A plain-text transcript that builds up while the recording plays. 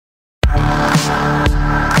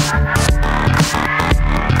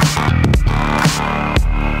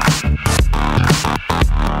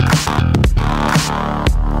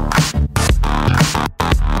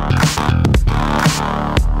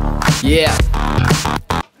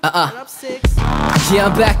Yeah,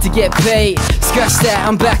 I'm back to get paid. Scratch that,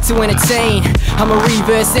 I'm back to entertain. I'ma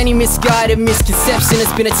reverse any misguided misconception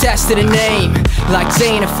that's been attached to the name. Like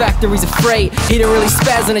Jane, a factory's afraid. He don't really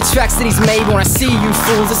spaz on the tracks that he's made. When I see you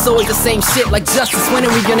fools, it's always the same shit. Like Justice, when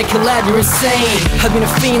are we gonna collab? You're insane. I've been a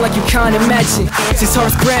fiend like you can't imagine. Since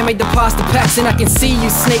Horace Grant made the pasta packs, and I can see you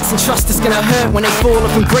snakes and trust it's gonna hurt when they fall off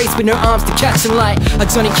from grace with no arms to catch them. Like a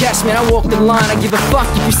Johnny Cash, man, I walk the line. I give a fuck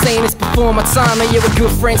if you're saying it's before my time. And you're a good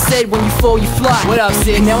friend said, when you fall you fly. What up,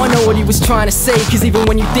 Sid? Now I know what he was trying to say, cause even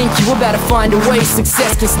when you think you about to find a way,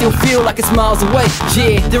 success can still feel like it's miles away.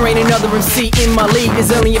 Yeah, there ain't another MC in my league.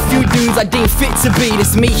 There's only a few dudes I deem fit to be.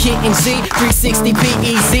 It's me hitting Z, 360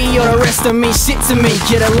 PEZ. All the rest of me shit to me.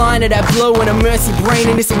 Get a line of that blow and a mercy brain,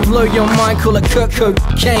 and this'll blow your mind. Call it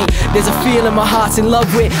cocaine. There's a feeling my heart's in love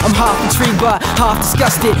with. I'm half intrigued by, half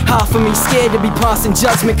disgusted. Half of me scared to be passing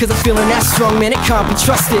judgment, cause I'm feeling that strong, man, it can't be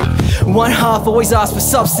trusted. One half always asks for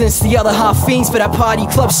substance, the other half fiends for that party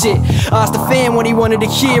club shit. Asked the fan what he wanted to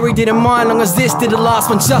hear, he didn't mind long as this did the last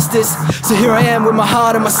one justice. So here I am with my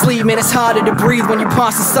heart on my sleeve, man, it's harder to breathe when you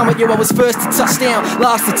pass the summit. Yo, I was first to touch down,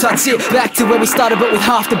 last to touch it. Back to where we started but with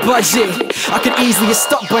half the budget. I could easily have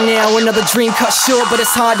stopped by now, another dream cut short, but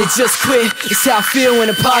it's hard to just quit. It's how I feel when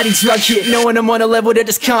a party drug hit, knowing I'm on a level that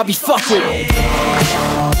just can't be fucked with.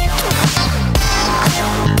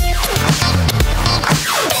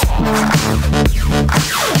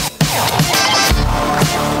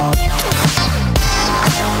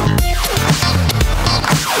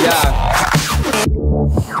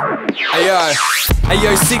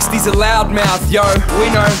 Ayo, 60's a loudmouth, yo, we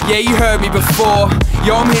know, yeah, you heard me before.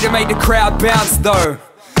 Yo, I'm here to make the crowd bounce, though.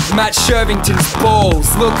 Matt Shervington's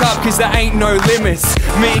balls, look up cause there ain't no limits.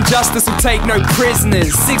 Me and Justice will take no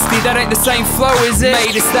prisoners. 60, that ain't the same flow, is it?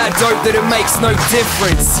 Mate, it's that dope that it makes no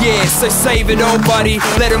difference. Yeah, so save it all, buddy,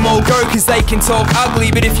 let them all go cause they can talk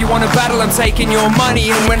ugly. But if you want a battle, I'm taking your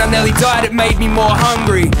money. And when I nearly died, it made me more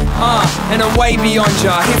hungry. And I'm way beyond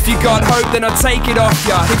ya. If you got hope, then I'll take it off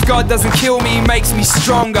ya. If God doesn't kill me, he makes me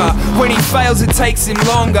stronger. When he fails, it takes him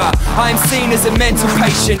longer. I am seen as a mental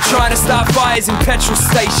patient, trying to start fires in petrol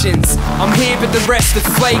stations. I'm here but the rest are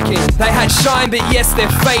flaking. They had shine but yes they're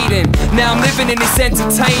fading. Now I'm living in this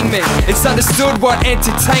entertainment. It's understood what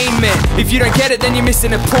entertainment. If you don't get it then you're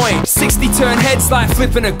missing a point. 60 turn heads like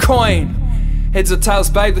flipping a coin. Heads or tails,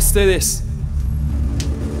 babe, let's do this.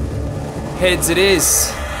 Heads it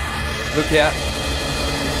is. Look out.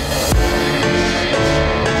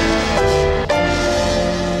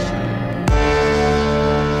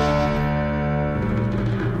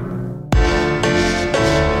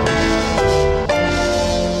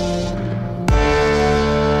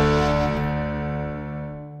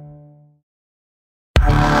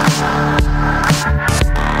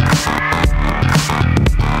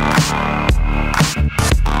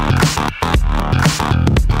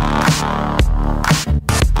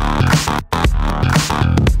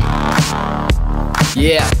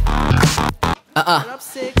 Yeah.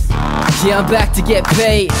 Yeah, I'm back to get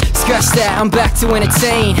paid. Scratch that, I'm back to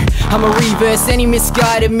entertain. I'ma reverse any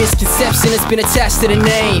misguided misconception that's been attached to the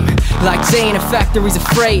name. Like Jane, a factory's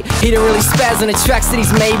afraid. He don't really spaz on the tracks that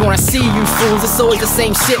he's made. When I see you fools, it's always the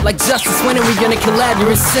same shit. Like Justice, when are we gonna collab?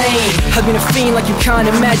 You're insane. I've been a fiend like you can't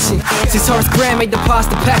imagine. Since Horace Grant made the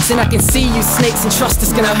pasta packs, and I can see you snakes and trust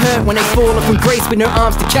it's gonna hurt when they fall off from grace with no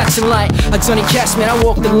arms to catch them. Like a Johnny Cash, man, I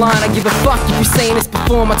walk the line. I give a fuck if you're saying it's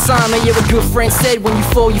before my time. And you're a good friend said, when you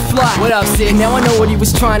fall you fly. What up, Sid? Now I know what he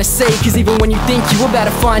was trying to say, cause even when you think you about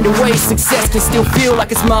to find a way, success can still feel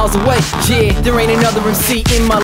like it's miles away. Yeah, there ain't another MC in my